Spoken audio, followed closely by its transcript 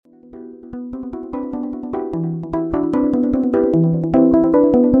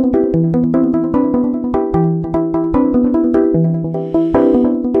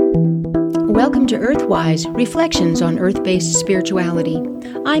to Earthwise, Reflections on Earth-Based Spirituality.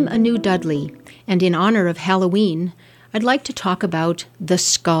 I'm Anu Dudley, and in honor of Halloween, I'd like to talk about the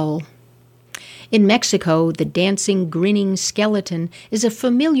skull. In Mexico, the dancing, grinning skeleton is a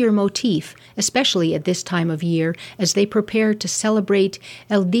familiar motif, especially at this time of year as they prepare to celebrate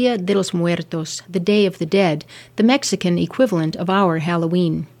El Día de los Muertos, the Day of the Dead, the Mexican equivalent of our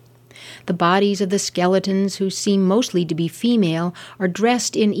Halloween. The bodies of the skeletons, who seem mostly to be female, are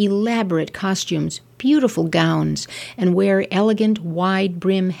dressed in elaborate costumes, beautiful gowns, and wear elegant,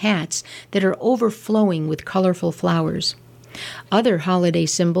 wide-brim hats that are overflowing with colorful flowers. Other holiday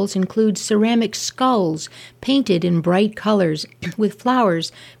symbols include ceramic skulls painted in bright colors with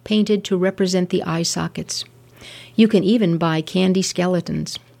flowers painted to represent the eye sockets. You can even buy candy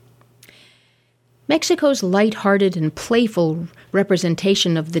skeletons. Mexico's light-hearted and playful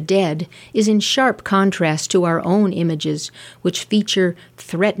representation of the dead is in sharp contrast to our own images, which feature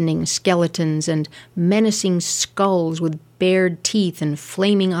threatening skeletons and menacing skulls with bared teeth and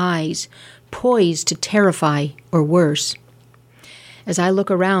flaming eyes, poised to terrify or worse. As I look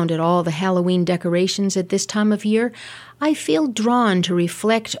around at all the Halloween decorations at this time of year, I feel drawn to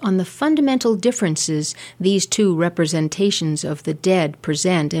reflect on the fundamental differences these two representations of the dead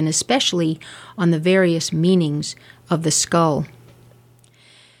present, and especially on the various meanings of the skull.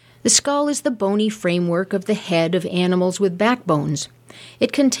 The skull is the bony framework of the head of animals with backbones.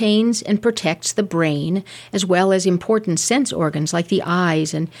 It contains and protects the brain, as well as important sense organs like the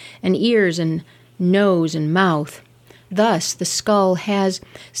eyes and ears and nose and mouth. Thus, the skull has,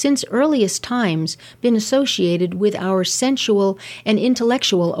 since earliest times, been associated with our sensual and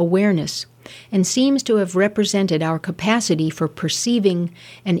intellectual awareness, and seems to have represented our capacity for perceiving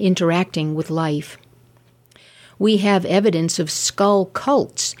and interacting with life. We have evidence of skull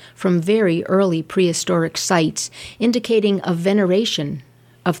cults from very early prehistoric sites, indicating a veneration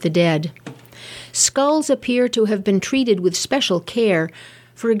of the dead. Skulls appear to have been treated with special care.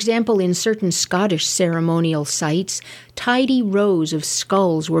 For example, in certain Scottish ceremonial sites, tidy rows of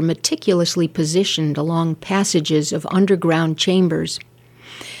skulls were meticulously positioned along passages of underground chambers.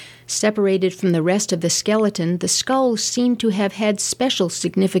 Separated from the rest of the skeleton, the skulls seem to have had special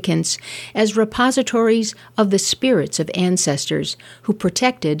significance as repositories of the spirits of ancestors who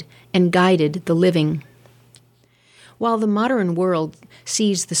protected and guided the living. While the modern world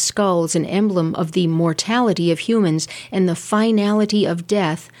sees the skull as an emblem of the mortality of humans and the finality of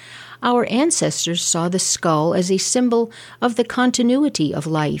death, our ancestors saw the skull as a symbol of the continuity of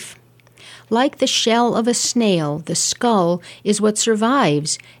life. Like the shell of a snail, the skull is what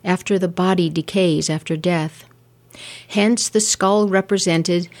survives after the body decays after death. Hence, the skull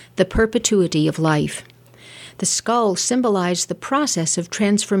represented the perpetuity of life. The skull symbolized the process of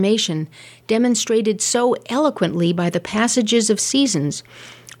transformation, demonstrated so eloquently by the passages of seasons,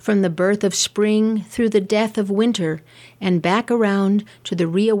 from the birth of spring through the death of winter, and back around to the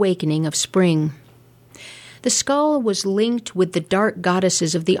reawakening of spring. The skull was linked with the dark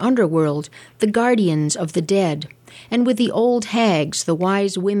goddesses of the underworld, the guardians of the dead, and with the old hags, the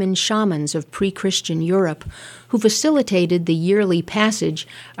wise women shamans of pre-Christian Europe, who facilitated the yearly passage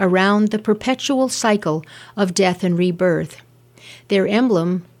around the perpetual cycle of death and rebirth. Their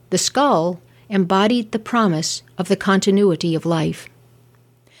emblem, the skull, embodied the promise of the continuity of life.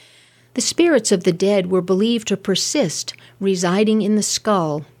 The spirits of the dead were believed to persist, residing in the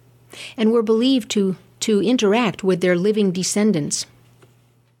skull, and were believed to interact with their living descendants.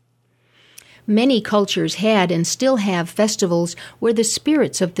 Many cultures had and still have festivals where the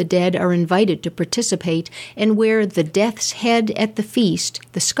spirits of the dead are invited to participate, and where the death's head at the feast,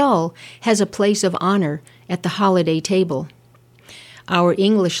 the skull, has a place of honor at the holiday table. Our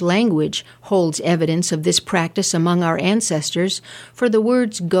English language holds evidence of this practice among our ancestors, for the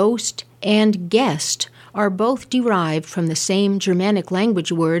words ghost and guest are both derived from the same Germanic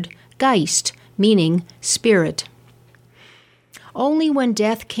language word, Geist, meaning spirit. Only when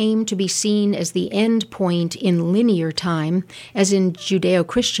death came to be seen as the end point in linear time, as in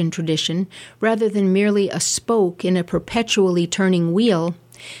Judeo-Christian tradition, rather than merely a spoke in a perpetually turning wheel,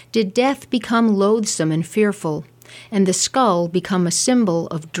 did death become loathsome and fearful, and the skull become a symbol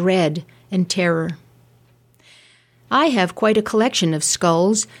of dread and terror. I have quite a collection of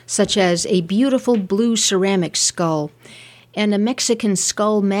skulls, such as a beautiful blue ceramic skull, and a Mexican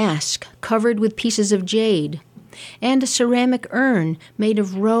skull mask covered with pieces of jade, and a ceramic urn made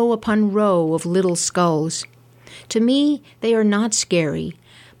of row upon row of little skulls. To me, they are not scary,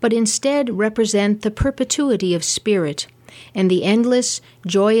 but instead represent the perpetuity of spirit and the endless,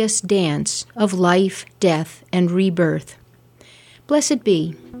 joyous dance of life, death, and rebirth. Blessed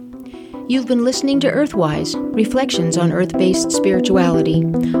be. You've been listening to Earthwise, Reflections on Earth-Based Spirituality.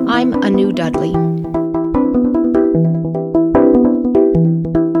 I'm Anu Dudley.